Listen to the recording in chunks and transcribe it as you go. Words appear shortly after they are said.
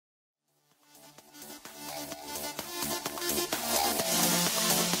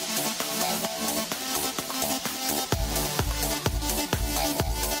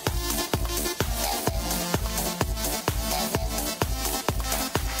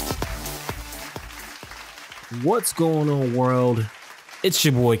What's going on, world? It's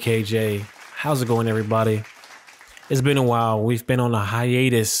your boy KJ. How's it going, everybody? It's been a while. We've been on a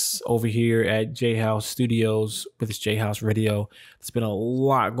hiatus over here at JHouze Studios with this JHouze Radio. There's been a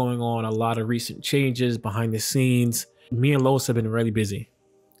lot going on, a lot of recent changes behind the scenes. Me and Lois have been really busy,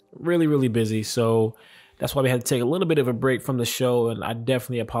 really busy. So that's why we had to take a little bit of a break from the show, and I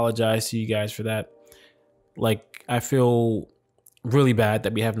definitely apologize to you guys for that. I feel really bad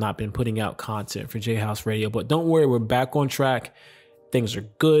that we have not been putting out content for JHouze Radio, but don't worry, we're back on track. Things are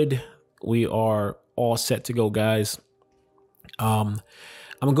good. We are all set to go, guys. I'm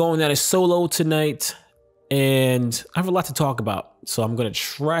going at it solo tonight, and I have a lot to talk about, so I'm going to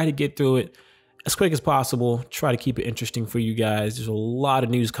try to get through it as quick as possible, try to keep it interesting for you guys. There's a lot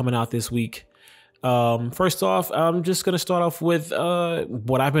of news coming out this week. First off, I'm just going to start off with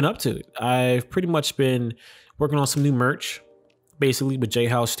what I've been up to. I've pretty much been working on some new merch, basically with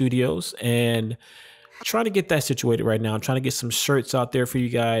JHouze Studios, and trying to get that situated right now. I'm trying to get some shirts out there for you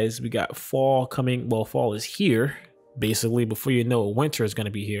guys. We got fall coming. Well, fall is here, basically. Before you know it, winter is going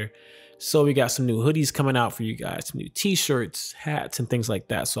to be here. So we got some new hoodies coming out for you guys, some new t-shirts, hats, and things like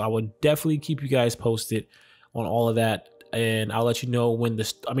that. So I will definitely keep you guys posted on all of that. And I'll let you know when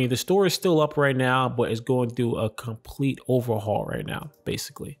the store is still up right now, but it's going through a complete overhaul right now,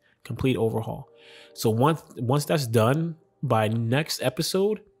 basically. Complete overhaul. So once that's done, by next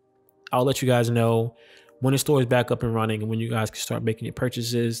episode, I'll let you guys know when the store is back up and running and when you guys can start making your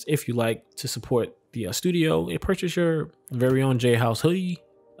purchases. If you like to support the studio and purchase your very own JHouze hoodie,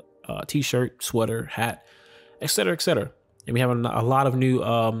 t-shirt, sweater, hat, etc., etc. And we have a lot of new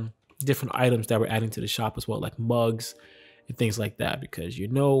different items that we're adding to the shop as well, like mugs and things like that, because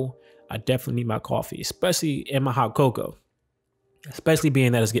I definitely need my coffee, especially in my hot cocoa, especially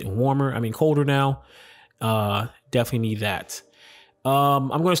being that it's getting warmer. Colder now. Definitely need that. I'm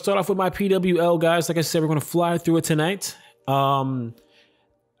going to start off with my PWL, guys. Like I said, we're going to fly through it tonight.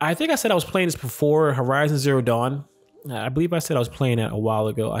 I think I said I was playing this before, Horizon Zero Dawn. I believe I said I was playing it a while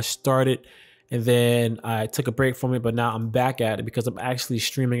ago. I started and then I took a break from it, but now I'm back at it because I'm actually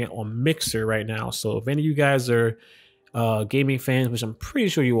streaming it on Mixer right now. So if any of you guys are gaming fans, which I'm pretty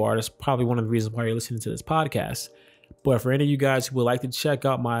sure you are, that's probably one of the reasons why you're listening to this podcast. But for any of you guys who would like to check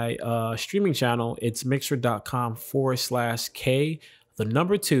out my streaming channel, it's mixer.com/K, the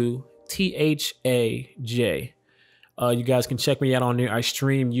number 2, THAJ. You guys can check me out on there. I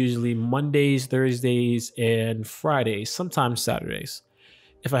stream usually Mondays, Thursdays, and Fridays, sometimes Saturdays,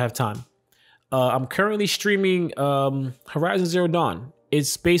 if I have time. I'm currently streaming Horizon Zero Dawn.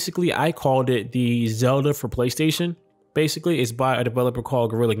 It's basically, I called it the Zelda for PlayStation. Basically, it's by a developer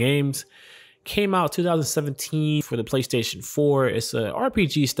called Guerrilla Games. Came out 2017 for the PlayStation 4. It's a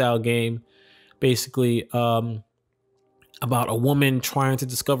RPG style game, basically about a woman trying to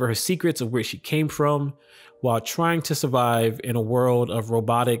discover her secrets of where she came from while trying to survive in a world of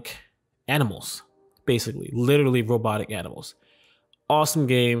robotic animals, basically, literally robotic animals. Awesome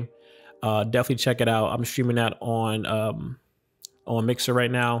game. Definitely check it out. I'm streaming that on Mixer right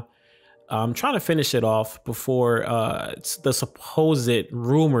now. I'm trying to finish it off before the supposed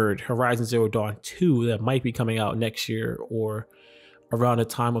rumored Horizon Zero Dawn 2 that might be coming out next year or around the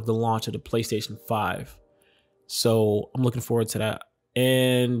time of the launch of the PlayStation 5. So I'm looking forward to that.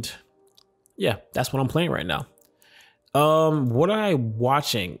 And yeah, that's what I'm playing right now. What am I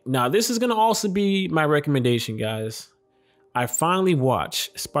watching? Now, this is going to also be my recommendation, guys. I finally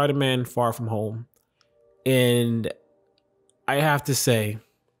watched Spider-Man Far From Home. And I have to say,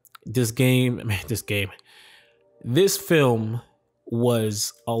 this film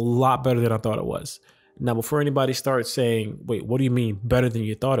was a lot better than I thought it was. Now, before anybody starts saying, wait, what do you mean better than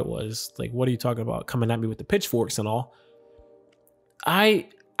you thought it was? Like, what are you talking about? Coming at me with the pitchforks and all. I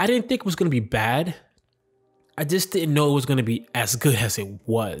didn't think it was going to be bad. I just didn't know it was going to be as good as it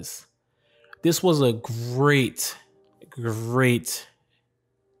was. This was a great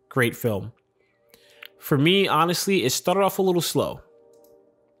film. For me, honestly, it started off a little slow.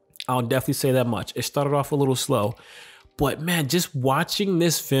 I'll definitely say that much. It started off a little slow, but man, just watching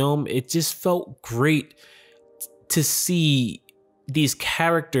this film, it just felt great to see these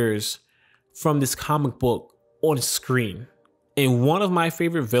characters from this comic book on screen. And one of my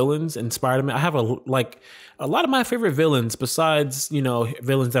favorite villains in Spider-Man, I have a lot of my favorite villains besides,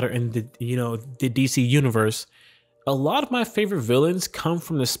 villains that are in the DC universe. A lot of my favorite villains come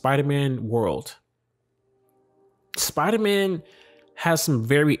from the Spider-Man world. Spider-Man has some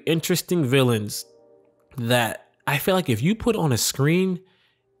very interesting villains that I feel like if you put on a screen,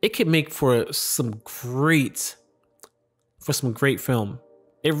 it could make for some great film.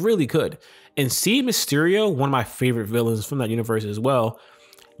 It really could. And see Mysterio, one of my favorite villains from that universe as well.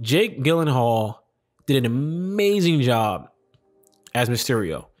 Jake Gyllenhaal did an amazing job as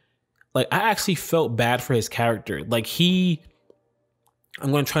Mysterio. Like, I actually felt bad for his character. Like,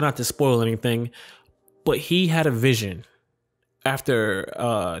 I'm going to try not to spoil anything, but he had a vision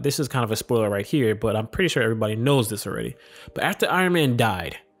after, this is kind of a spoiler right here, but I'm pretty sure everybody knows this already. But after Iron Man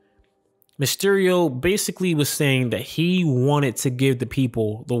died, Mysterio basically was saying that he wanted to give the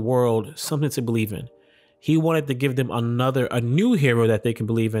people, the world, something to believe in. He wanted to give them a new hero that they can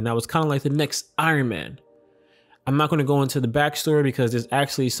believe in. That was kind of like the next Iron Man. I'm not going to go into the backstory because there's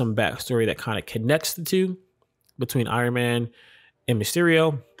actually some backstory that kind of connects the two between Iron Man and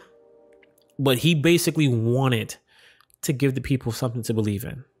Mysterio. But he basically wanted to give the people something to believe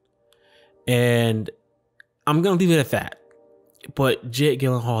in. And I'm going to leave it at that. But Jake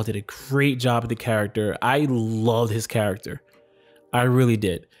Gyllenhaal did a great job with the character. I loved his character. I really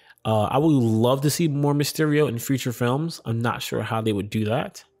did. I would love to see more Mysterio in future films. I'm not sure how they would do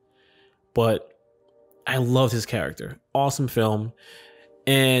that. But I loved his character. Awesome film.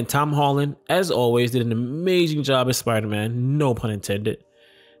 And Tom Holland, as always, did an amazing job as Spider-Man. No pun intended.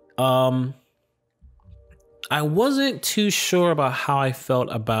 I wasn't too sure about how I felt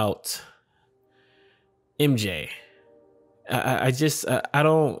about MJ. I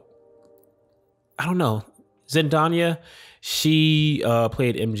don't know. Zendaya, she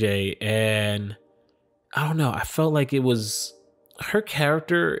played MJ, and I don't know. I felt like it was her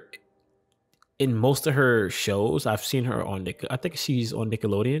character in most of her shows. I've seen her on I think she's on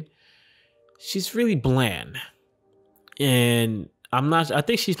Nickelodeon. She's really bland, and I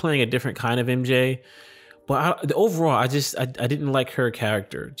think she's playing a different kind of MJ. But overall, I didn't like her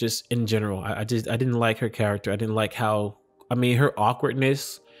character, just in general. I didn't like her character. I didn't like how, her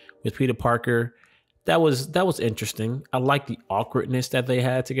awkwardness with Peter Parker, that was interesting. I like the awkwardness that they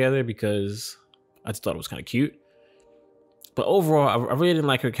had together because I just thought it was kind of cute. But overall, I really didn't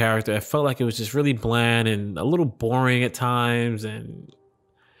like her character. I felt like it was just really bland and a little boring at times.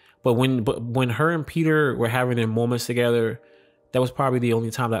 But when her and Peter were having their moments together, that was probably the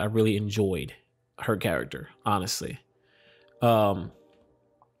only time that I really enjoyed her character, honestly.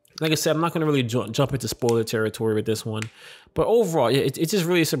 Like I said, I'm not going to really jump into spoiler territory with this one, but overall, it just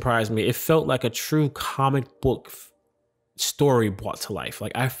really surprised me. It felt like a true comic book story brought to life.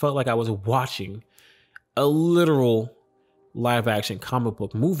 Like, I felt like I was watching a literal live action comic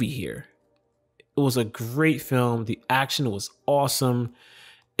book movie here. It was a great film. The action was awesome.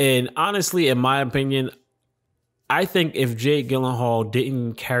 And honestly, in my opinion, I think if Jake Gyllenhaal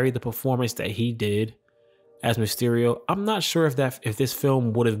didn't carry the performance that he did as Mysterio, I'm not sure if this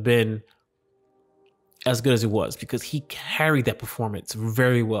film would have been as good as it was, because he carried that performance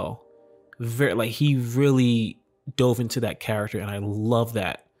very well. He really dove into that character, and I love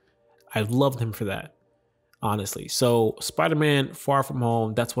that. I loved him for that, honestly. So Spider-Man Far From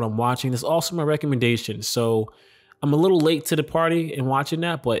Home, that's what I'm watching. That's also my recommendation. So I'm a little late to the party in watching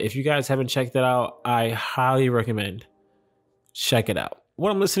that, but if you guys haven't checked that out, I highly recommend check it out. What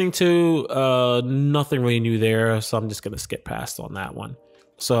I'm listening to, nothing really new there, so I'm just going to skip past on that one.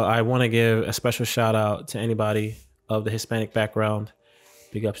 So I want to give a special shout out to anybody of the Hispanic background.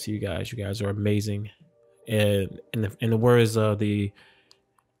 Big ups to you guys. You guys are amazing. And in the words of the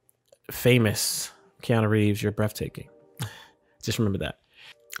famous Keanu Reeves, you're breathtaking. Just remember that.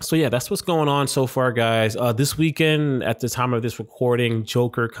 So yeah, that's what's going on so far, guys. This weekend, at the time of this recording,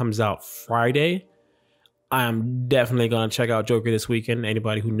 Joker comes out Friday. I'm definitely going to check out Joker this weekend.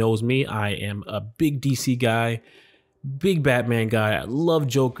 Anybody who knows me, I am a big DC guy, big Batman guy. I love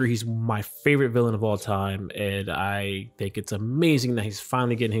Joker. He's my favorite villain of all time. And I think it's amazing that he's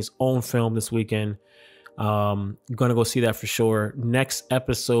finally getting his own film this weekend. I'm going to go see that for sure. Next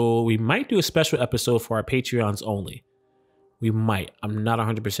episode, we might do a special episode for our Patreons only. We might. I'm not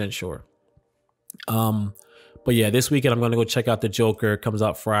 100% sure. But yeah, this weekend I'm going to go check out the Joker. It comes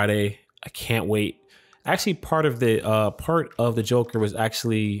out Friday. I can't wait. Actually, part of the Joker was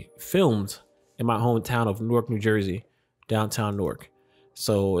actually filmed in my hometown of Newark, New Jersey, downtown Newark.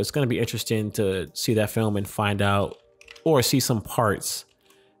 So it's going to be interesting to see that film and find out, or see some parts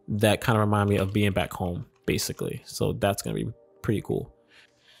that kind of remind me of being back home, basically. So that's going to be pretty cool.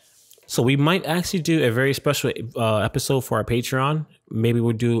 So we might actually do a very special episode for our Patreon. Maybe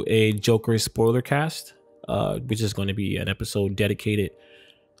we'll do a Joker spoiler cast, which is going to be an episode dedicated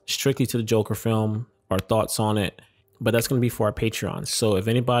strictly to the Joker film, our thoughts on it. But that's going to be for our Patreon. So if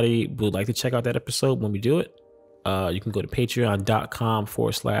anybody would like to check out that episode when we do it, you can go to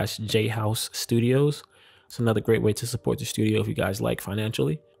patreon.com/JHouze Studios. It's another great way to support the studio if you guys like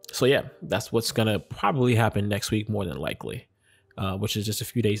financially. So yeah, that's what's going to probably happen next week, more than likely. Which is just a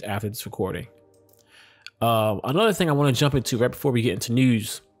few days after this recording. Another thing I want to jump into right before we get into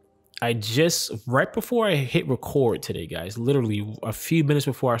news. I just, right before I hit record today, guys, literally a few minutes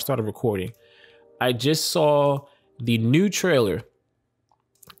before I started recording, I just saw the new trailer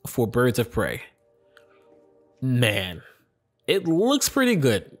for Birds of Prey. Man, it looks pretty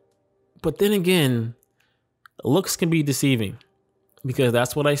good. But then again, looks can be deceiving, because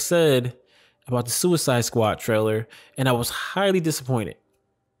that's what I said about the Suicide Squad trailer, and I was highly disappointed.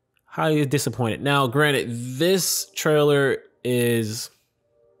 Highly disappointed. Now, granted, this trailer it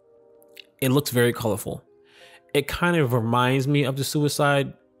looks very colorful. It kind of reminds me of the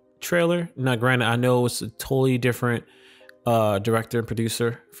Suicide trailer. Now, granted, I know it's a totally different director and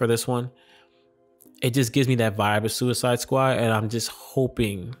producer for this one. It just gives me that vibe of Suicide Squad, and I'm just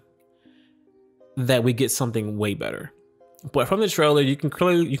hoping that we get something way better. But from the trailer, you can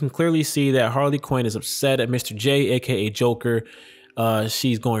clearly see that Harley Quinn is upset at Mr. J, aka Joker.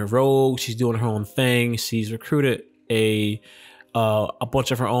 She's going rogue. She's doing her own thing. She's recruited a bunch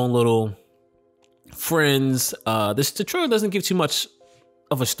of her own little friends. The trailer doesn't give too much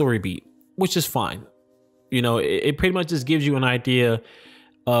of a story beat, which is fine. You know, it pretty much just gives you an idea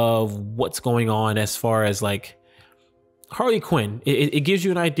of what's going on as far as like Harley Quinn. It gives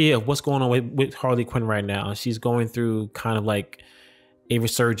you an idea of what's going on with Harley Quinn right now. She's going through kind of like a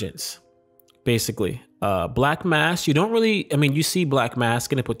resurgence, basically. Black Mask, you don't really, I mean, you see Black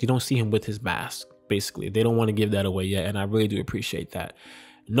Mask in it, but you don't see him with his mask, basically. They don't want to give that away yet, and I really do appreciate that.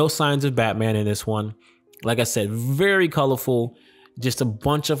 No signs of Batman in this one. Like I said, very colorful. Just a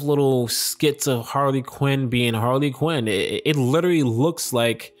bunch of little skits of Harley Quinn being Harley Quinn. It literally looks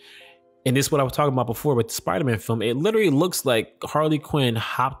like, and this is what I was talking about before with the Spider-Man film, it literally looks like Harley Quinn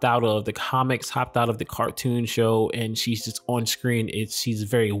hopped out of the comics, hopped out of the cartoon show, and she's just on screen. She's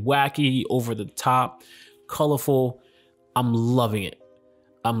very wacky, over the top, colorful. I'm loving it.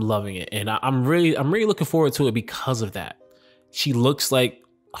 I'm loving it. And I'm really looking forward to it because of that. She looks like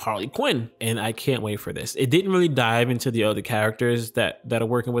Harley Quinn, and I can't wait for this. It didn't really dive into the other characters that are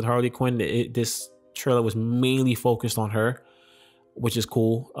working with Harley Quinn. This trailer was mainly focused on her, which is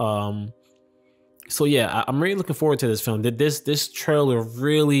cool. So yeah, I'm really looking forward to this film. This trailer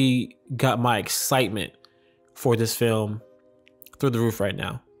really got my excitement for this film through the roof right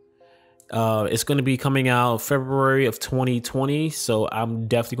now. It's going to be coming out February of 2020, so I'm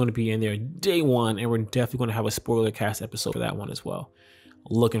definitely going to be in there day one, and we're definitely going to have a spoiler cast episode for that one as well.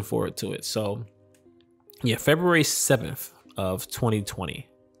 Looking forward to it. So yeah, February 7th of 2020.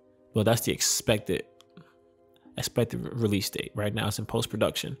 Well, that's the expected release date. Right now it's in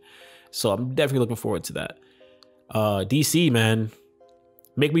post-production, so I'm definitely looking forward to that. DC, man,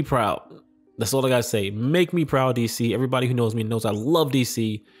 make me proud. That's all I gotta say. Make me proud, DC. Everybody who knows me knows I love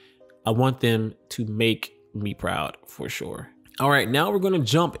DC. I want them to make me proud for sure. All right, now we're gonna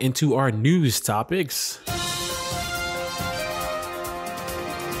jump into our news topics.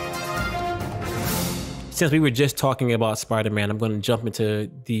 Since we were just talking about Spider-Man, I'm going to jump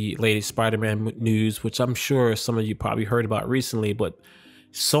into the latest Spider-Man news, which I'm sure some of you probably heard about recently, but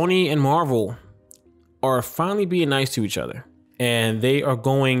Sony and Marvel are finally being nice to each other, and they are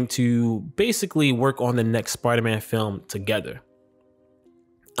going to basically work on the next Spider-Man film together.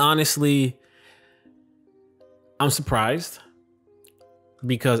 Honestly, I'm surprised,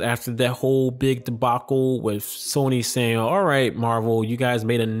 because after that whole big debacle with Sony saying, all right, Marvel, you guys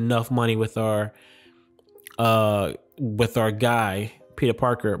made enough money with our guy, Peter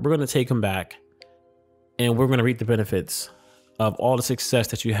Parker, we're going to take him back, and we're going to reap the benefits of all the success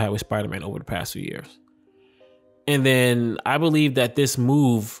that you had with Spider-Man over the past few years. And then I believe that this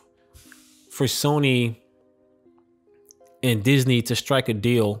move for Sony and Disney to strike a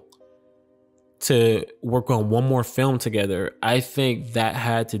deal to work on one more film together, I think that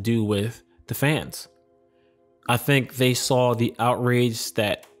had to do with the fans. I think they saw the outrage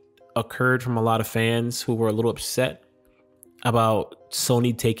that occurred from a lot of fans who were a little upset about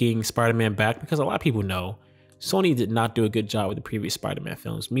Sony taking Spider-Man back, because a lot of people know Sony did not do a good job with the previous Spider-Man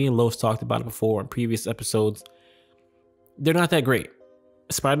films. Me and Los talked about it before in previous episodes. They're not that great.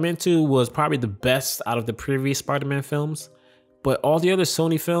 Spider-Man 2 was probably the best out of the previous Spider-Man films, but all the other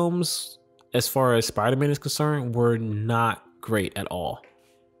Sony films, as far as Spider-Man is concerned, were not great at all.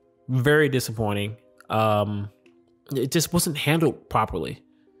 Very disappointing. It just wasn't handled properly.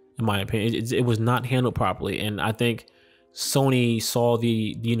 In my opinion, it was not handled properly, and I think Sony saw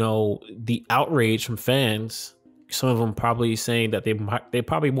the outrage from fans. Some of them probably saying that they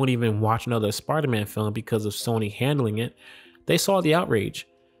probably won't even watch another Spider-Man film because of Sony handling it. They saw the outrage,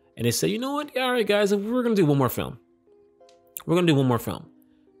 and they said, you know what? All right, guys, we're gonna do one more film. We're gonna do one more film.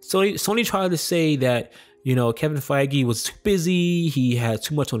 So Sony tried to say that, you know, Kevin Feige was too busy. He had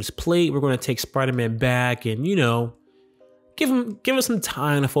too much on his plate. We're gonna take Spider-Man back, and you know, Give him some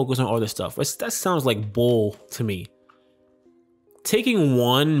time to focus on other stuff. That sounds like bull to me. Taking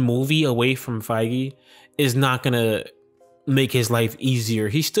one movie away from Feige is not gonna make his life easier.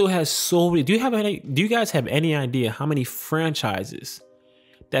 He still has so many. Do you guys have any idea how many franchises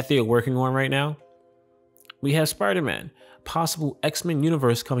that they're working on right now? We have Spider-Man, possible X-Men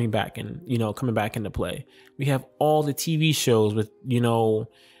universe coming back into play. We have all the TV shows with,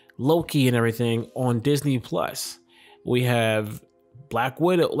 Loki and everything on Disney Plus. We have Black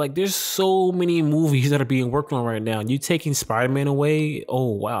Widow. Like, there's so many movies that are being worked on right now. You taking Spider-Man away,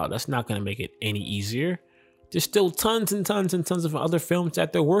 oh wow, that's not gonna make it any easier. There's still tons and tons and tons of other films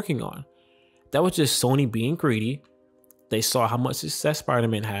that they're working on. That was just Sony being greedy. They saw how much success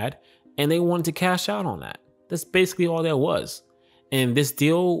Spider-Man had, and they wanted to cash out on that. That's basically all that was. And this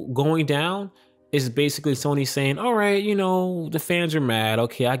deal going down is basically Sony saying, all right, the fans are mad.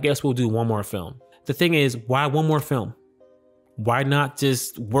 Okay, I guess we'll do one more film. The thing is, why one more film? Why not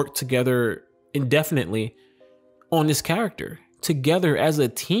just work together indefinitely on this character together as a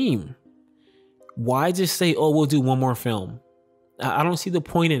team? Why just say, oh, we'll do one more film? I don't see the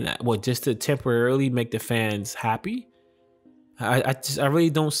point in that. What, just to temporarily make the fans happy? I really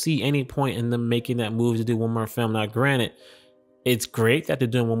don't see any point in them making that move to do one more film. Now, granted, it's great that they're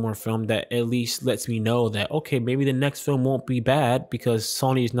doing one more film. That at least lets me know that, okay, maybe the next film won't be bad because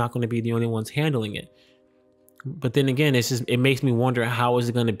Sony is not going to be the only ones handling it. But then again, it makes me wonder, how is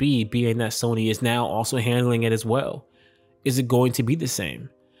it going to be, being that Sony is now also handling it as well? Is it going to be the same?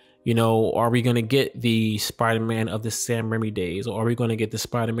 Are we going to get the Spider-Man of the Sam Raimi days, or are we going to get the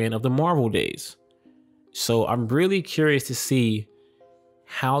Spider-Man of the Marvel days? So I'm really curious to see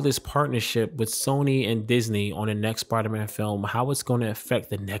how this partnership with Sony and Disney on the next Spider-Man film, how it's going to affect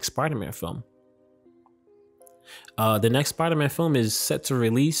the next Spider-Man film. The next Spider-Man film is set to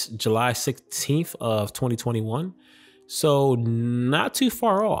release July 16th of 2021. So not too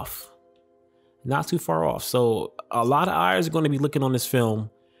far off. Not too far off. So a lot of eyes are going to be looking on this film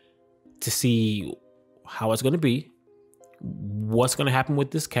to see how it's going to be, what's going to happen with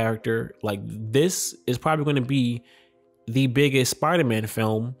this character. Like, this is probably going to be the biggest Spider-Man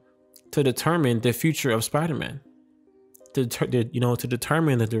film to determine the future of Spider-Man, to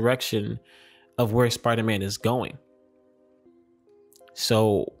determine the direction of where Spider-Man is going.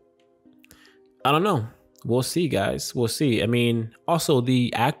 So I don't know. We'll see, guys. We'll see. I mean, also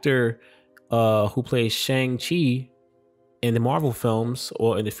the actor who plays Shang-Chi in the Marvel films,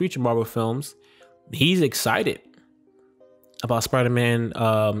 or in the future Marvel films, he's excited about Spider-Man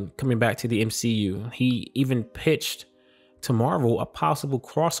coming back to the MCU. He even pitched to Marvel a possible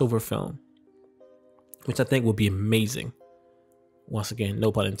crossover film, which I think would be amazing. Once again,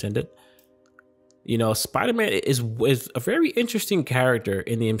 no pun intended. Spider-Man is a very interesting character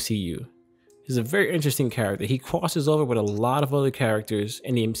in the MCU. He's a very interesting character. He crosses over with a lot of other characters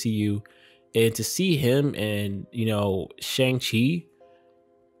in the MCU. And to see him and, Shang-Chi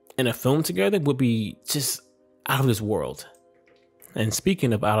in a film together would be just out of this world. And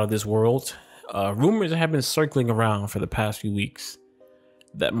speaking of out of this world, rumors have been circling around for the past few weeks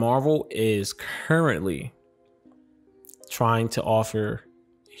that Marvel is currently trying to offer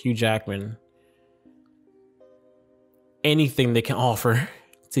Hugh Jackman anything they can offer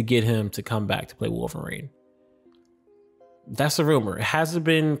to get him to come back to play Wolverine. That's a rumor. It hasn't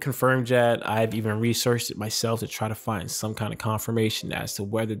been confirmed yet. I've even researched it myself to try to find some kind of confirmation as to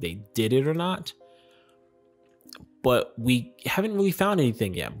whether they did it or not. But we haven't really found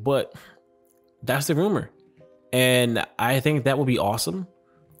anything yet. But that's the rumor. And I think that would be awesome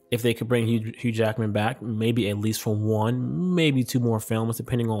if they could bring Hugh Jackman back, maybe at least for one, maybe two more films,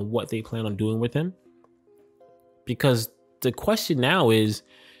 depending on what they plan on doing with him. Because the question now is,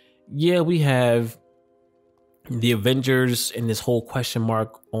 yeah, we have the Avengers and this whole question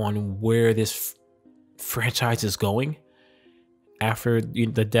mark on where this franchise is going after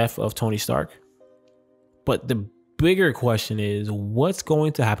the death of Tony Stark. But the bigger question is, what's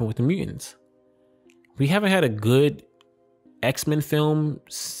going to happen with the mutants? We haven't had a good X-Men film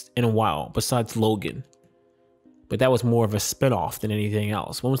in a while, besides Logan. But that was more of a spinoff than anything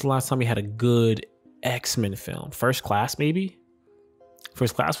else. When was the last time we had a good X-Men film? First Class, maybe?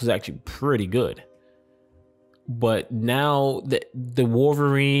 First Class was actually pretty good. But now the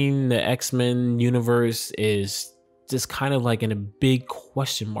Wolverine, the X-Men universe is just kind of like in a big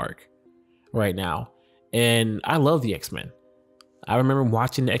question mark right now. And I love the X-Men. I remember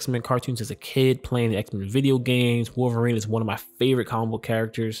watching the X-Men cartoons as a kid, playing the X-Men video games. Wolverine is one of my favorite comic book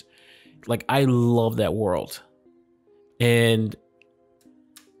characters. Like, I love that world. And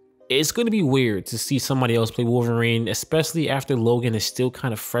it's going to be weird to see somebody else play Wolverine, especially after Logan is still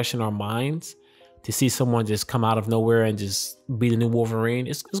kind of fresh in our minds. to see someone just come out of nowhere and just be the new Wolverine,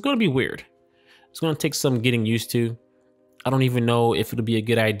 it's going to be weird. It's going to take some getting used to. I don't even know if it'll be a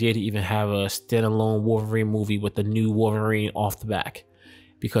good idea to even have a standalone Wolverine movie with the new Wolverine off the back,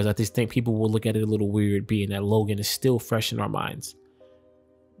 because I just think people will look at it a little weird, being that Logan is still fresh in our minds.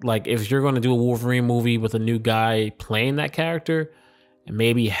 Like, if you're going to do a Wolverine movie with a new guy playing that character and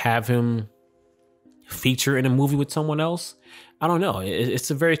maybe have him feature in a movie with someone else, I don't know. It's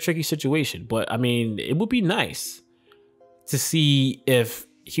a very tricky situation, but I mean, it would be nice to see if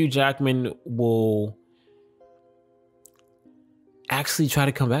Hugh Jackman will actually try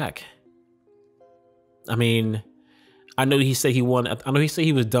to come back. I mean, I know he said he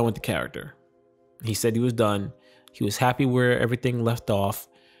was done with the character. He said he was done. He was happy where everything left off.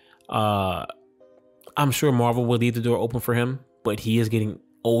 I'm sure Marvel will leave the door open for him, but he is getting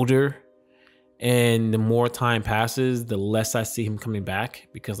older. And the more time passes, the less I see him coming back,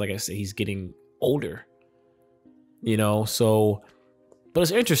 because like I said, he's getting older, you know? So, but it's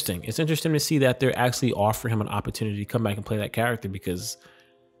interesting. It's interesting to see that they're actually offering him an opportunity to come back and play that character, because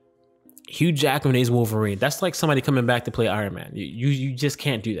Hugh Jackman is Wolverine. That's like somebody coming back to play Iron Man. You just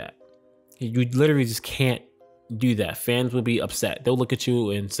can't do that. You literally just can't do that. Fans will be upset. They'll look at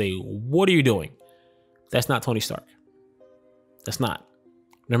you and say, what are you doing? That's not Tony Stark. That's not.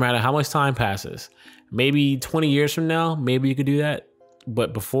 No matter how much time passes, maybe 20 years from now, maybe you could do that.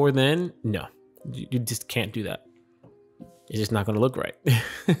 But before then, no, you just can't do that. It's just not going to look right.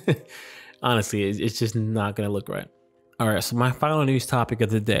 Honestly, it's just not going to look right. All right. So my final news topic of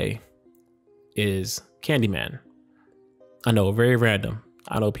the day is Candyman. I know, very random.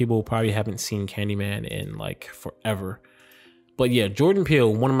 I know people probably haven't seen Candyman in like forever. But yeah, Jordan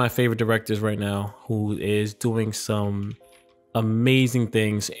Peele, one of my favorite directors right now, who is doing some amazing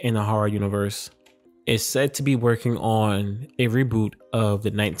things in the horror universe, is said to be working on a reboot of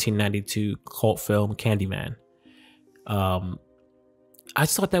the 1992 cult film Candyman. I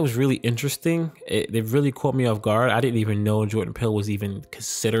just thought that was really interesting. It really caught me off guard. I didn't even know Jordan Peele was even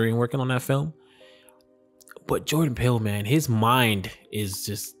considering working on that film. But Jordan Peele, man, his mind is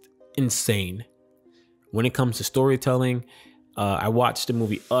just insane when it comes to storytelling. I watched the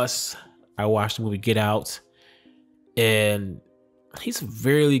movie Us. I watched the movie Get Out. And he's a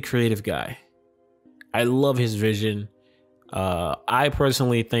very creative guy. I love his vision. I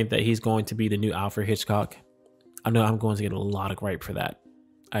personally think that he's going to be the new Alfred Hitchcock. I know I'm going to get a lot of gripe for that.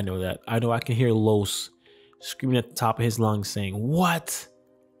 I know that. I know I can hear Los screaming at the top of his lungs saying, what?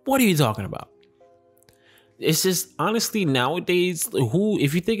 What are you talking about? It's just, honestly, nowadays,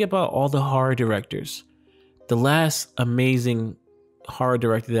 if you think about all the horror directors, the last amazing horror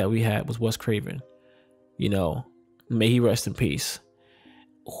director that we had was Wes Craven. You know, may he rest in peace.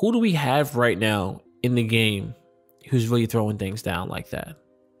 Who do we have right now in the game who's really throwing things down like that?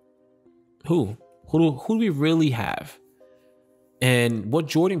 Who do we really have? And what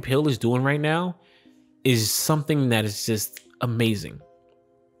Jordan Peele is doing right now is something that is just amazing.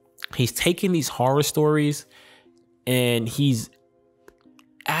 He's taking these horror stories and he's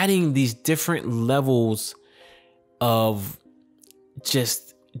adding these different levels of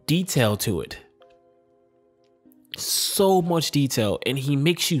just detail to it. So much detail, and he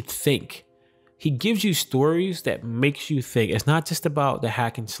makes you think. He gives you stories that makes you think. It's not just about the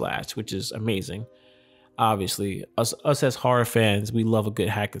hack and slash, which is amazing. Obviously, us as horror fans, we love a good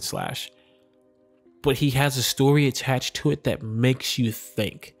hack and slash. But he has a story attached to it that makes you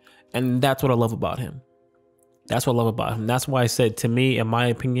think. And that's what I love about him. That's what I love about him. That's why I said, to me, in my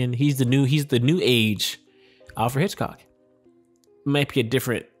opinion, he's the new age Alfred Hitchcock. Might be a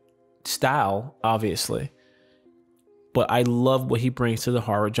different style, obviously. But I love what he brings to the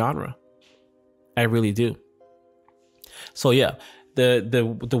horror genre. I really do. So yeah,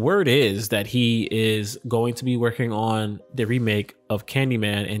 the word is that he is going to be working on the remake of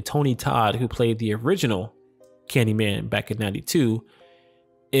Candyman, and Tony Todd, who played the original Candyman back in '92,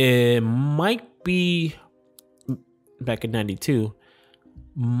 it might be back in '92,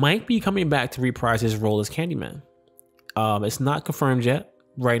 might be coming back to reprise his role as Candyman. It's not confirmed yet.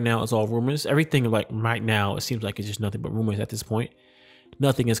 Right now, it's all rumors. Everything, like right now, it seems like it's just nothing but rumors at this point.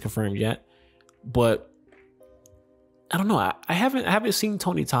 Nothing is confirmed yet. But I don't know. I haven't seen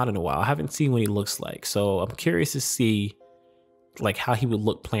Tony Todd in a while. I haven't seen what he looks like. So I'm curious to see like how he would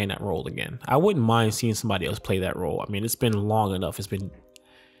look playing that role again. I wouldn't mind seeing somebody else play that role. I mean, it's been long enough. It's been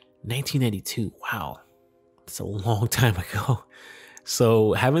 1982. Wow. That's a long time ago.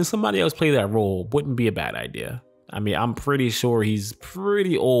 So having somebody else play that role wouldn't be a bad idea. I mean, I'm pretty sure he's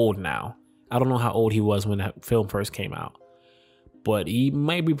pretty old now. I don't know how old he was when that film first came out, but he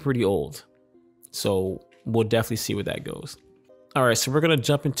might be pretty old. So we'll definitely see where that goes. All right, so we're gonna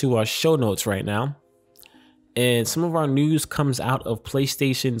jump into our show notes right now. And some of our news comes out of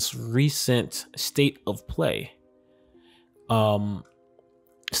PlayStation's recent State of Play.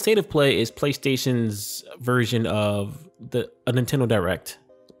 State of Play is PlayStation's version of a Nintendo Direct,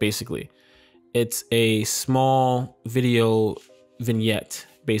 basically. It's a small video vignette,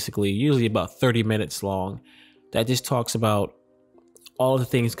 basically, usually about 30 minutes long, that just talks about all the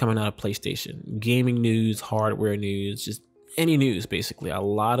things coming out of PlayStation. Gaming news, hardware news, just any news, basically. A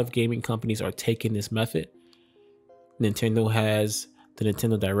lot of gaming companies are taking this method. Nintendo has the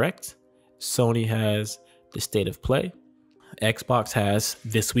Nintendo Direct. Sony has the State of Play. Xbox has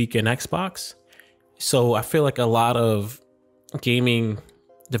This Week in Xbox. So I feel like a lot of gaming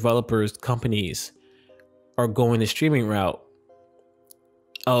developers, companies are going the streaming route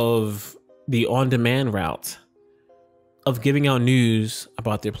of the on-demand route of giving out news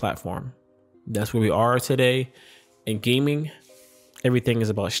about their platform. That's where we are today in gaming. Everything is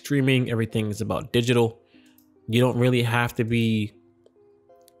about streaming. Everything is about digital. You don't really have to be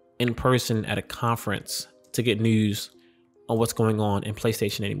in person at a conference to get news on what's going on in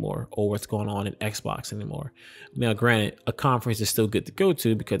PlayStation anymore, or what's going on in Xbox anymore. Now, granted, a conference is still good to go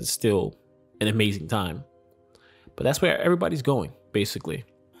to because it's still an amazing time, but that's where everybody's going, basically.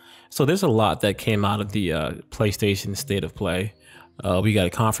 So there's a lot that came out of the PlayStation State of Play. We got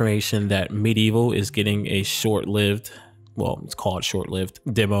a confirmation that Medieval is getting a short-lived, well, it's called short-lived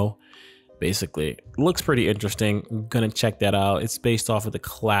demo. Basically, looks pretty interesting. I'm gonna check that out. It's based off of the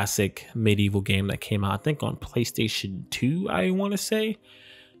classic Medieval game that came out, I think, on PlayStation 2, I want to say.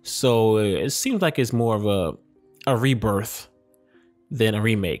 So it seems like it's more of a rebirth than a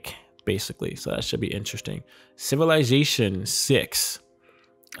remake, basically. So that should be interesting. Civilization 6.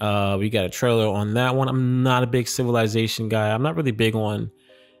 We got a trailer on that one. I'm not a big Civilization guy. I'm not really big on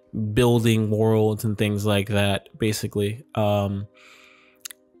building worlds and things like that, basically.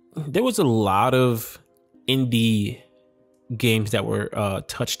 There was a lot of indie games that were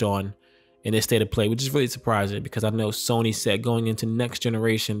touched on in this State of Play, which is really surprising because I know Sony said going into next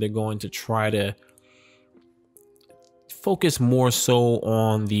generation, they're going to try to focus more so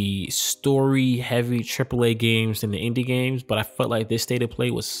on the story heavy AAA games than the indie games. But I felt like this State of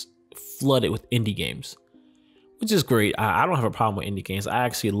Play was flooded with indie games, which is great. I don't have a problem with indie games. I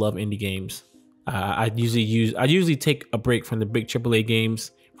actually love indie games. I usually take a break from the big AAA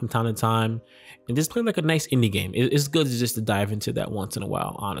games from time to time and just play like a nice indie game. It's good just to dive into that once in a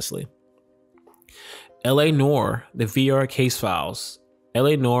while, honestly. LA Noire, the VR case files.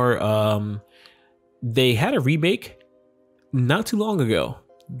 LA Noire, they had a remake not too long ago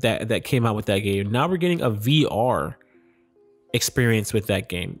that came out with that game. Now we're getting a VR experience with that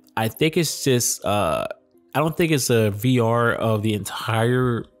game. I think it's just I don't think it's a VR of the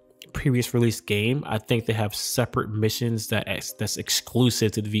entire previous release game. I think they have separate missions that's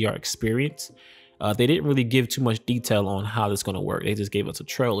exclusive to the VR experience. They didn't really give too much detail on how this is going to work. They just gave us a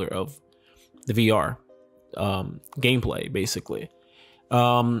trailer of the VR gameplay, basically.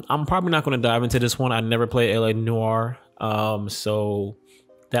 I'm probably not going to dive into this one. I never played LA Noire, so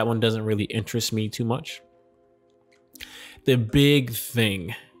that one doesn't really interest me too much. The big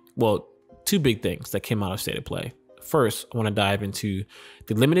thing, well, two big things that came out of State of Play. First, I want to dive into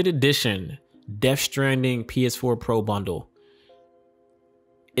the limited edition Death Stranding PS4 Pro bundle.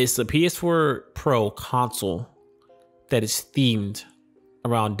 It's a PS4 Pro console that is themed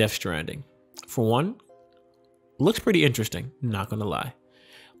around Death Stranding. For one, looks pretty interesting, not gonna lie.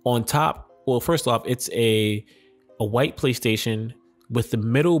 On top, well, first off, it's a white PlayStation with the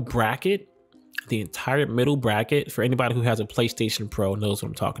middle bracket. The entire middle bracket, for anybody who has a PlayStation Pro knows what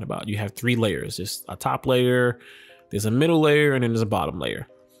I'm talking about. You have 3 layers. There's a top layer, there's a middle layer, and then there's a bottom layer.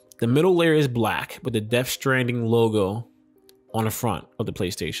 The middle layer is black with the Death Stranding logo on the front of the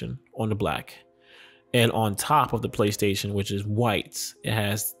PlayStation, on the black. And on top of the PlayStation, which is white, it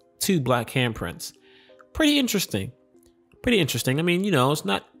has 2 black handprints. Pretty interesting. Pretty interesting. I mean, you know, it's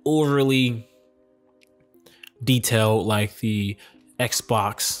not overly detailed like the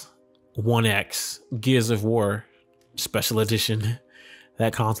Xbox One X Gears of War Special Edition.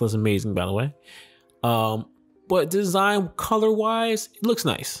 That console is amazing, by the way. But design color wise, it looks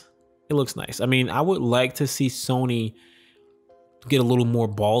nice. It looks nice. I mean, I would like to see Sony get a little more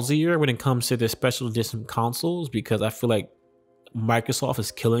ballsier when it comes to their special edition consoles, because I feel like Microsoft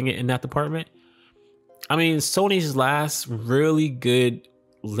is killing it in that department. I mean, Sony's last really good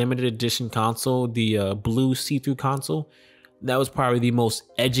limited edition console, the blue see-through console, that was probably the most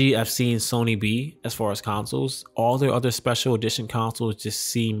edgy I've seen Sony be as far as consoles. All their other special edition consoles just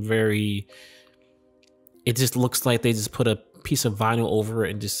seem very, it just looks like they just put a piece of vinyl over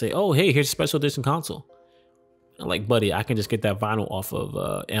it and just say, oh, hey, here's a special edition console. Like, buddy, I can just get that vinyl off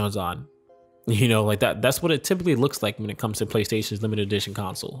of Amazon. You know, like that's what it typically looks like when it comes to PlayStation's limited edition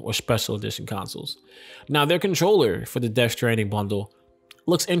console or special edition consoles. Now, their controller for the Death Stranding bundle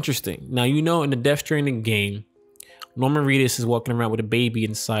looks interesting. Now, you know, in the Death Stranding game, Norman Reedus is walking around with a baby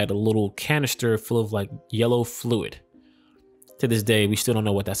inside a little canister full of like yellow fluid. To this day, we still don't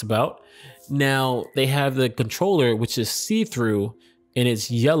know what that's about. Now, they have the controller, which is see-through, and it's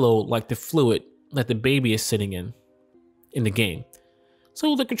yellow like the fluid that the baby is sitting in the game.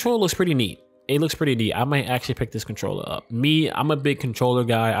 So the controller looks pretty neat. It looks pretty neat. I might actually pick this controller up. I'm a big controller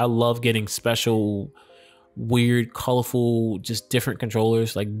guy. I love getting special, weird, colorful, just different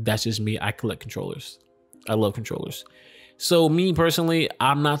controllers. Like, that's just me. I collect controllers. I love controllers. So me personally,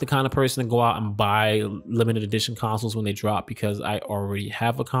 I'm not the kind of person to go out and buy limited edition consoles when they drop, because I already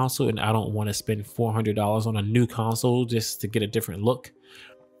have a console and I don't want to spend $400 on a new console just to get a different look.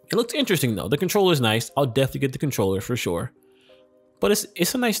 It looks interesting though. The controller is nice. I'll definitely get the controller for sure. But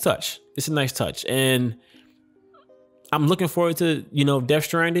it's a nice touch. It's a nice touch. And I'm looking forward to, you know, Death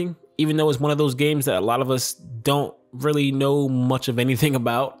Stranding, even though it's one of those games that a lot of us don't really know much of anything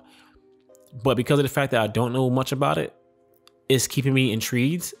about. But because of the fact that I don't know much about it, it's keeping me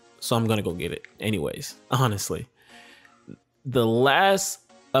intrigued. So I'm going to go get it anyways, honestly. The last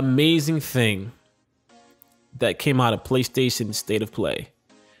amazing thing that came out of PlayStation State of Play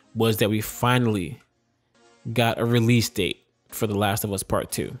was that we finally got a release date for The Last of Us Part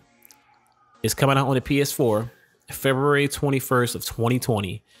 2. It's coming out on the PS4, February 21st of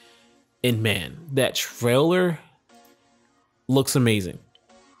 2020. And man, that trailer looks amazing.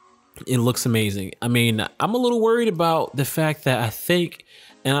 It looks amazing. I mean, I'm a little worried about the fact that I think,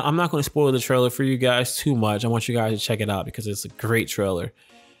 and I'm not going to spoil the trailer for you guys too much. I want you guys to check it out because it's a great trailer.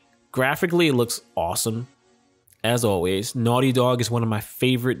 Graphically, it looks awesome. As always, Naughty Dog is one of my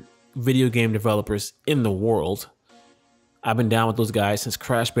favorite video game developers in the world. I've been down with those guys since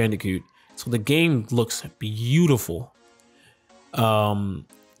Crash Bandicoot. So the game looks beautiful.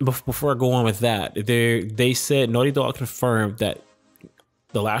 Before I go on with that, they said, Naughty Dog confirmed that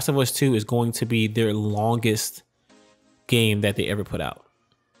The Last of Us 2 is going to be their longest game that they ever put out.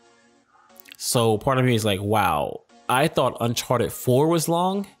 So part of me is like, wow, I thought Uncharted 4 was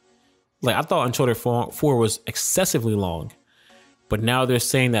long. Like, I thought Uncharted 4 was excessively long. But now they're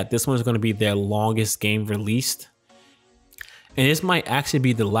saying that this one is going to be their longest game released. And this might actually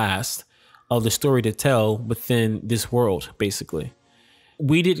be the last of the story to tell within this world, basically.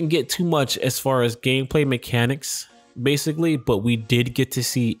 We didn't get too much as far as gameplay mechanics, basically, but we did get to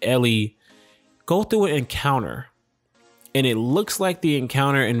see Ellie go through an encounter. And it looks like the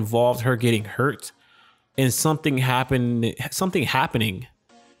encounter involved her getting hurt and something happening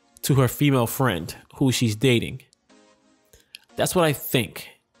to her female friend who she's dating. That's what I think.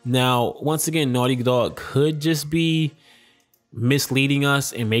 Now, once again, Naughty Dog could just be misleading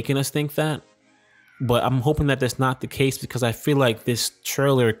us and making us think that, but I'm hoping that that's not the case, because I feel like this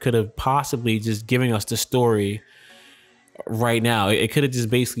trailer could have possibly just given us the story right now. It could have just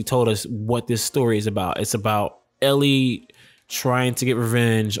basically told us what this story is about. It's about Ellie trying to get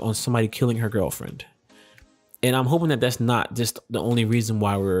revenge on somebody killing her girlfriend. And I'm hoping that that's not just the only reason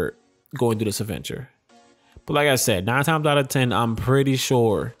why we're going through this adventure. But like I said, 9 times out of 10, I'm pretty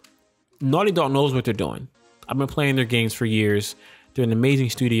sure Naughty Dog knows what they're doing. I've been playing their games for years. They're an amazing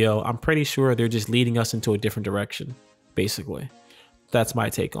studio. I'm pretty sure they're just leading us into a different direction, basically. That's my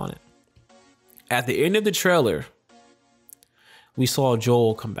take on it. At the end of the trailer, we saw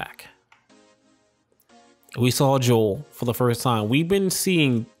Joel come back. We saw Joel for the first time. We've been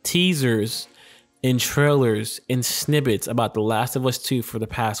seeing teasers and trailers and snippets about The Last of Us 2 for the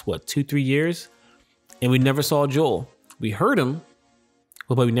past, 2-3 years? And we never saw Joel. We heard him,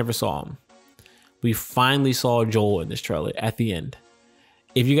 but we never saw him. We finally saw Joel in this trailer at the end.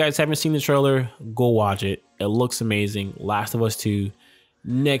 If you guys haven't seen the trailer, go watch it. It looks amazing. Last of Us 2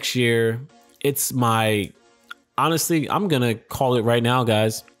 next year. Honestly, I'm going to call it right now,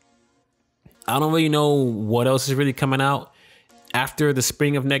 guys. I don't really know what else is really coming out after the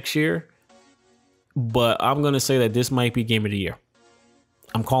spring of next year, but I'm going to say that this might be Game of the Year.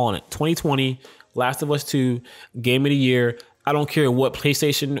 I'm calling it 2020, Last of Us 2, Game of the Year. I don't care what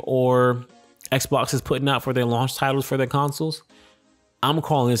PlayStation or Xbox is putting out for their launch titles for their consoles. I'm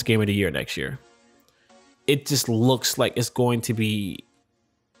calling this Game of the Year next year. It just looks like it's going to be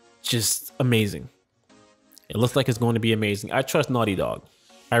just amazing. It looks like it's going to be amazing. I trust Naughty Dog.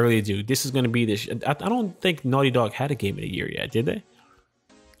 I really do. This is going to be this. I don't think Naughty Dog had a Game of the Year yet, did they?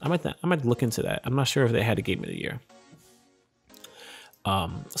 I might look into that. I'm not sure if they had a Game of the Year.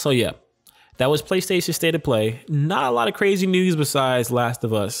 So yeah, that was PlayStation State of Play. Not a lot of crazy news besides Last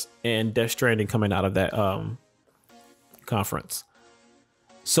of Us and Death Stranding coming out of that conference.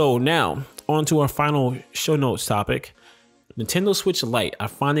 So now on to our final show notes topic, Nintendo Switch Lite. I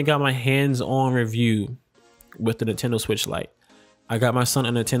finally got my hands-on review with the Nintendo Switch Lite. I got my son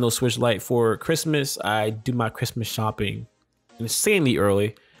a Nintendo Switch Lite for Christmas. I do my Christmas shopping insanely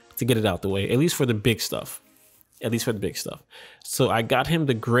early to get it out the way, at least for the big stuff. So I got him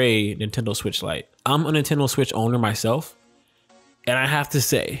the gray Nintendo Switch Lite. I'm a Nintendo Switch owner myself, and I have to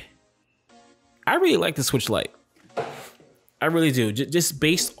say, I really like the Switch Lite. I really do. Just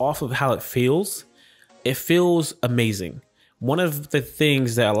based off of how it feels amazing. One of the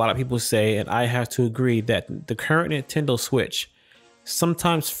things that a lot of people say, and I have to agree, that the current Nintendo Switch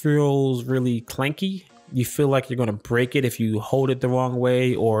sometimes feels really clanky. You feel like you're going to break it if you hold it the wrong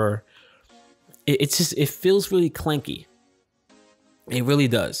way, or it feels really clanky. It really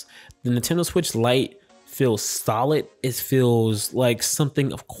does. The Nintendo Switch Lite feels solid. It feels like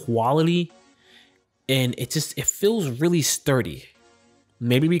something of quality, and it feels really sturdy.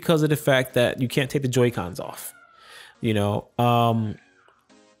 Maybe because of the fact that you can't take the Joy-Cons off. You know, I'm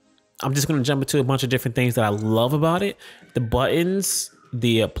just going to jump into a bunch of different things that I love about it. The buttons,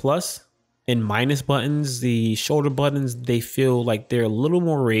 the plus and minus buttons, the shoulder buttons, they feel like they're a little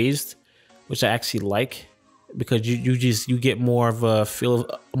more raised, which I actually like, because you get more of a feel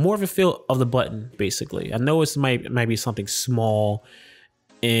of the button, basically. I know it might be something small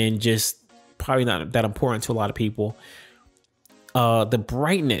and just probably not that important to a lot of people. The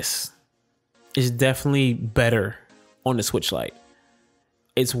brightness is definitely better on the Switch Lite.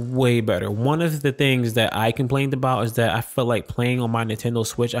 It's way better. One of the things that I complained about is that I felt like playing on my Nintendo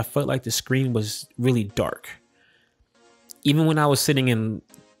Switch, I felt like the screen was really dark. Even when I was sitting in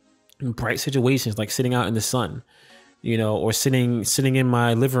bright situations, like sitting out in the sun, you know, or sitting in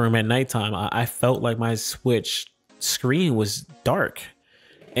my living room at nighttime, I felt like my Switch screen was dark.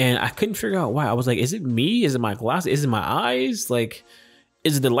 And I couldn't figure out why. I was like, is it me? Is it my glasses? Is it my eyes? Like,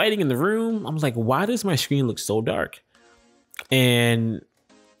 is it the lighting in the room? I was like, why does my screen look so dark? And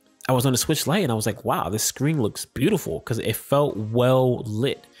I was on the Switch Lite and I was like, wow, this screen looks beautiful, because it felt well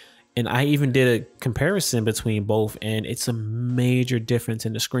lit. And I even did a comparison between both, and it's a major difference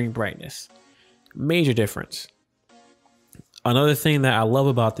in the screen brightness. Major difference. Another thing that I love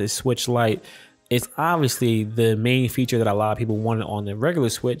about this Switch Lite is obviously the main feature that a lot of people wanted on the regular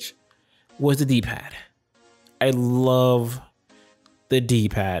Switch was the D-pad. I love the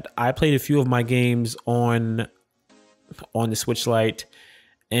D-pad. I played a few of my games on the Switch Lite,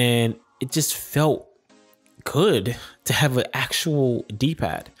 and it just felt good to have an actual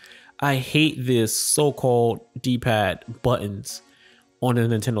D-pad. I hate this so-called D-pad buttons on the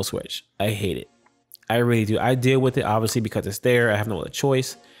Nintendo Switch. I hate it. I really do. I deal with it obviously because it's there. I have no other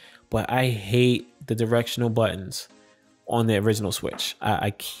choice. But I hate the directional buttons on the original Switch.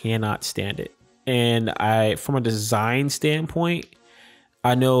 I cannot stand it. And from a design standpoint,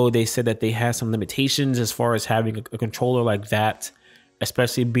 I know they said that they had some limitations as far as having a controller like that,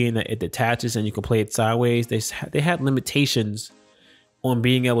 especially being that it detaches and you can play it sideways. They had limitations on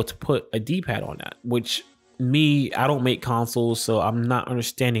being able to put a D-pad on that, which I don't make consoles, so I'm not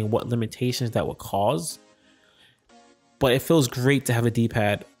understanding what limitations that would cause. But it feels great to have a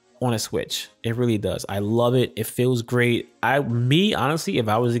D-pad on a Switch. It really does. I love it. It feels great. Honestly, if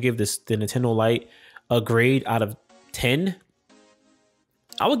I was to give the Nintendo Lite a grade out of 10,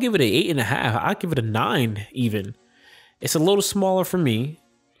 I would give it an 8.5. I'd give it a 9 even. It's a little smaller for me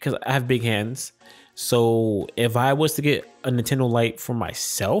because I have big hands. So if I was to get a Nintendo Lite for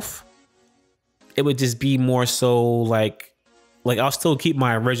myself, it would just be more so like I'll still keep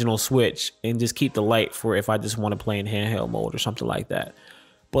my original Switch and just keep the Lite for if I just want to play in handheld mode or something like that.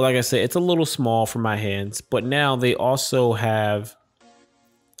 But like I said, it's a little small for my hands. But now they also have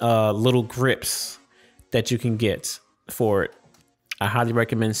little grips that you can get for it. I highly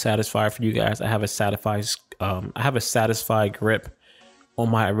recommend Satisfy for you guys. I have a Satisfy grip on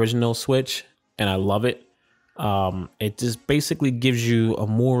my original Switch, and I love it. It just basically gives you a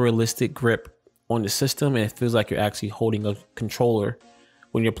more realistic grip on the system, and it feels like you're actually holding a controller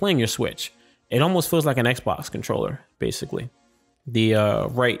when you're playing your Switch. It almost feels like an Xbox controller, basically. The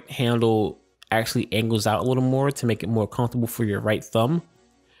right handle actually angles out a little more to make it more comfortable for your right thumb.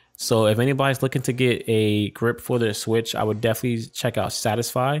 So if anybody's looking to get a grip for their Switch, I would definitely check out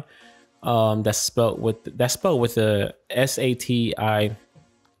Satisfy. That's spelled with a SATI.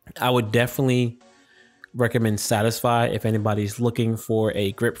 I would definitely recommend Satisfy if anybody's looking for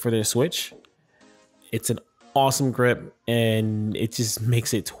a grip for their Switch. It's an awesome grip, and it just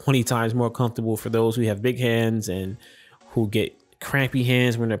makes it 20 times more comfortable for those who have big hands and who get crampy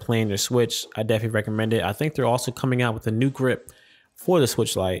hands when they're playing their Switch. I definitely recommend it. I think they're also coming out with a new grip for the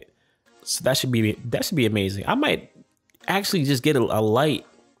Switch Lite, so that should be amazing. I might actually just get a Lite.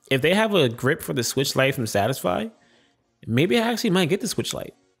 If they have a grip for the Switch Lite from Satisfy, maybe I actually might get the Switch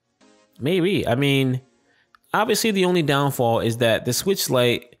Lite. Maybe. I mean, obviously the only downfall is that the Switch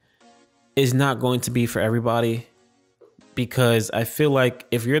Lite is not going to be for everybody, because I feel like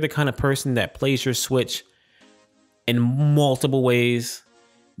if you're the kind of person that plays your Switch in multiple ways,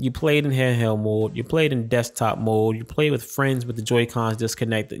 you play it in handheld mode, you play it in desktop mode, you play with friends with the Joy-Cons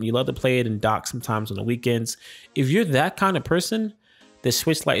disconnected, you love to play it in dock sometimes on the weekends. If you're that kind of person, the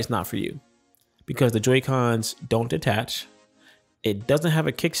Switch Lite is not for you, because the Joy-Cons don't detach, it doesn't have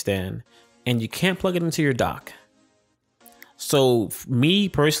a kickstand, and you can't plug it into your dock. So me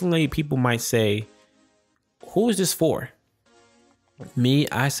personally, people might say, who is this for? Me,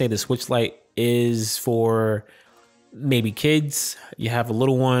 I say the Switch Lite is for maybe kids. You have a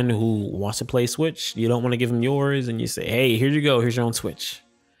little one who wants to play Switch. You don't want to give them yours, and you say, hey, here you go. Here's your own Switch.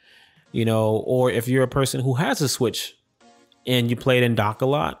 You know, or if you're a person who has a Switch and you play it in dock a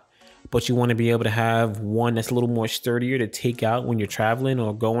lot, but you want to be able to have one that's a little more sturdier to take out when you're traveling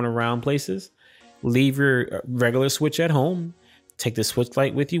or going around places, leave your regular Switch at home, take the Switch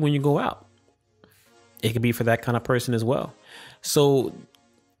Lite with you when you go out. It could be for that kind of person as well. So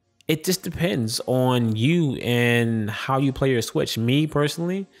it just depends on you and how you play your Switch. Me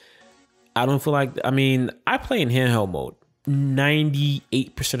personally, I don't feel like, I mean, I play in handheld mode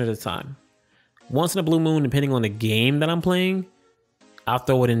 98% of the time. Once in a blue moon, depending on the game that I'm playing, I'll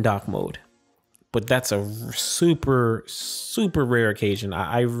throw it in dock mode. But that's a super, super rare occasion.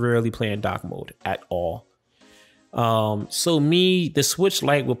 I rarely play in dock mode at all. So me, the Switch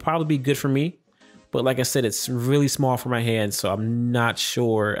Lite will probably be good for me. But like I said, it's really small for my hands, so I'm not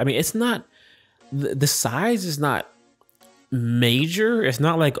sure. I mean, it's not, the size is not major. It's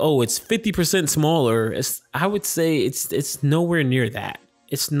not like, oh, it's 50% smaller. I would say it's nowhere near that.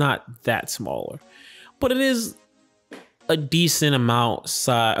 It's not that smaller. But it is a decent amount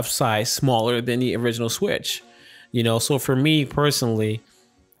of size smaller than the original Switch. You know, so for me personally,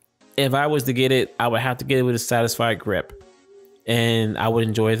 if I was to get it, I would have to get it with a satisfied grip, and I would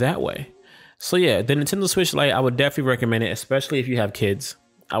enjoy it that way. So yeah, the Nintendo Switch Lite, I would definitely recommend it, especially if you have kids.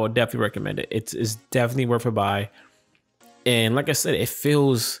 I would definitely recommend it. It's definitely worth a buy. And like I said, it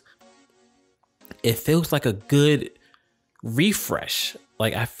feels like a good refresh.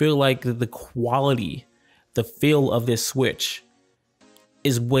 Like, I feel like the quality, the feel of this Switch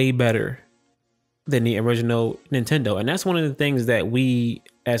is way better than the original Nintendo. And that's one of the things that we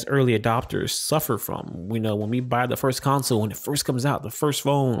as early adopters suffer from. We know when we buy the first console, when it first comes out, the first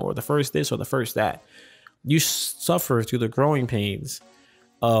phone or the first this or the first that, you suffer through the growing pains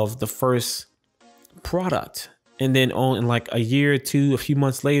of the first product. And then in like a year or two, a few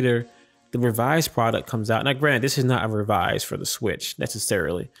months later, the revised product comes out. Now, granted, this is not a revise for the Switch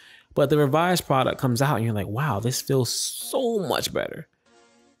necessarily, but the revised product comes out and you're like, wow, this feels so much better.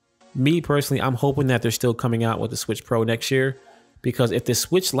 Me personally, I'm hoping that they're still coming out with the Switch Pro next year, because if the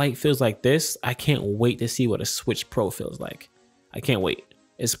Switch Lite feels like this, I can't wait to see what a Switch Pro feels like. I can't wait.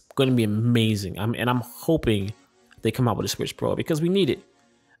 It's going to be amazing. I'm hoping they come out with a Switch Pro, because we need it.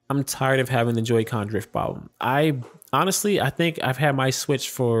 I'm tired of having the Joy-Con drift problem. I think I've had my Switch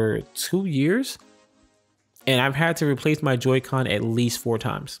for 2 years, and I've had to replace my Joy-Con at least 4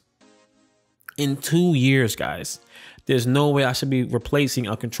 times. In 2 years, guys. There's no way I should be replacing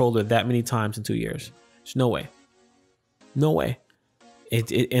a controller that many times in 2 years. There's no way. No way.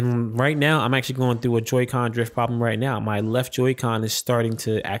 And right now, I'm actually going through a Joy-Con drift problem right now. My left Joy-Con is starting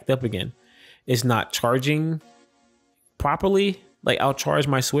to act up again. It's not charging properly. Like, I'll charge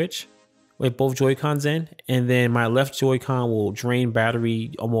my Switch with both Joy-Cons in, and then my left Joy-Con will drain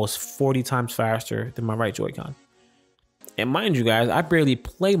battery almost 40 times faster than my right Joy-Con. And mind you guys, I barely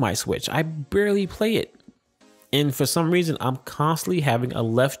play my Switch. I barely play it. And for some reason, I'm constantly having a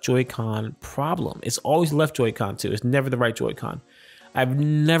left Joy-Con problem. It's always left Joy-Con too. It's never the right Joy-Con. I've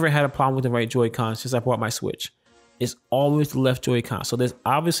never had a problem with the right Joy-Con since I bought my Switch. It's always the left Joy-Con. So there's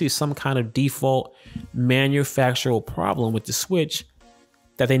obviously some kind of default manufacturer problem with the Switch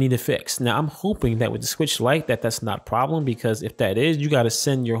that they need to fix. Now, I'm hoping that with the Switch Lite that's not a problem, because if that is, you got to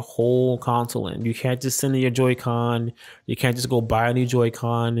send your whole console in. You can't just send in your Joy-Con. You can't just go buy a new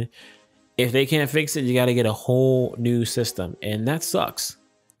Joy-Con. If they can't fix it, you got to get a whole new system, and that sucks.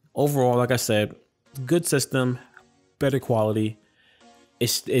 Overall, like I said, good system, better quality.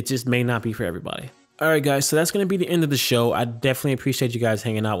 It just may not be for everybody. All right, guys, so that's going to be the end of the show. I definitely appreciate you guys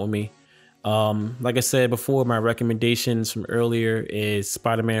hanging out with me. Like I said before, my recommendations from earlier is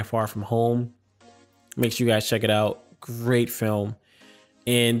Spider-Man Far From Home. Make sure you guys check it out. Great film.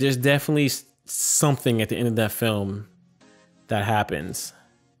 And there's definitely something at the end of that film that happens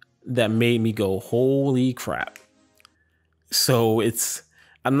that made me go, holy crap. So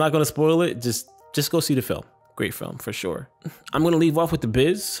I'm not going to spoil it. Just go see the film. Great film for sure. I'm going to leave off with the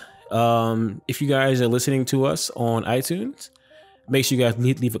biz. If you guys are listening to us on iTunes, make sure you guys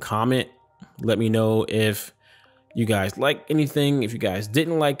leave a comment. Let me know if you guys like anything, if you guys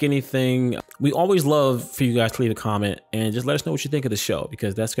didn't like anything. We always love for you guys to leave a comment and just let us know what you think of the show,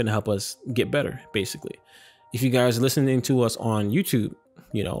 because that's going to help us get better, basically. If you guys are listening to us on YouTube,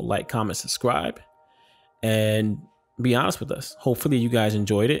 like, comment, subscribe, and be honest with us. Hopefully you guys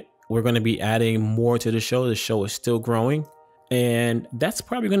enjoyed it. We're going to be adding more to the show. The show is still growing. And that's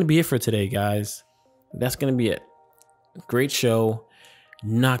probably going to be it for today, guys. That's going to be it. Great show.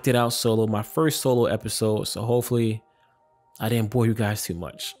 Knocked it out solo. My first solo episode. So hopefully I didn't bore you guys too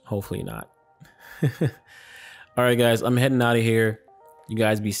much. Hopefully not. All right, guys. I'm heading out of here. You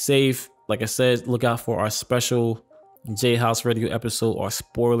guys be safe. Like I said, look out for our special JHouze radio episode, or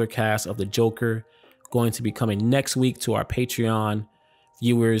spoiler cast of the Joker, going to be coming next week to our Patreon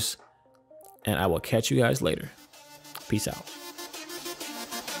viewers. And I will catch you guys later. Peace out.